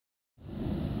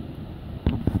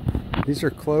These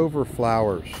are clover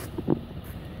flowers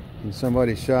in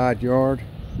somebody's side yard.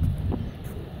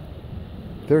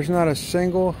 There's not a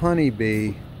single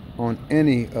honeybee on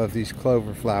any of these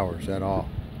clover flowers at all.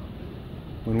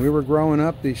 When we were growing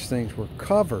up, these things were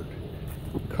covered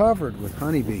with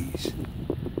honeybees.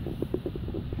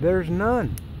 There's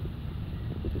none.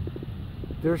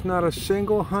 There's not a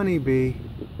single honeybee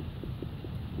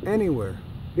anywhere.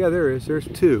 Yeah, there is. There's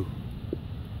two.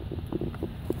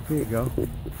 Here you go.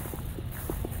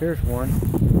 Here's one.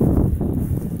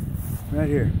 Right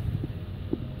here.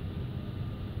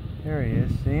 There he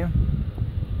is. See him?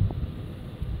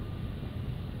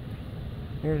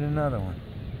 Here's another one.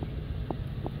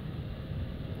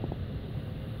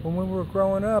 When we were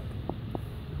growing up,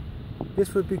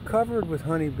 this would be covered with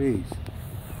honeybees.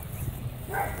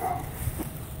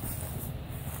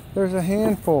 There's a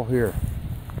handful here.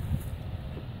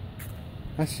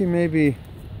 I see maybe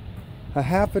a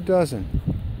half a dozen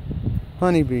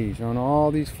honeybees on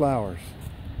all these flowers.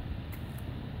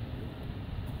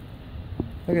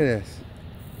 Look at this.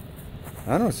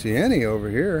 I don't see any over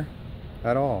here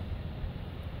at all.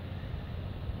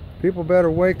 People better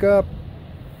wake up.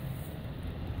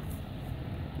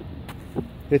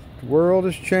 The world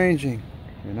is changing,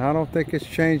 and I don't think it's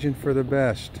changing for the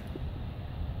best.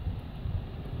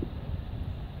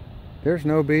 There's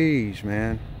no bees,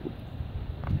 man.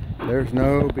 There's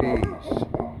no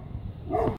bees.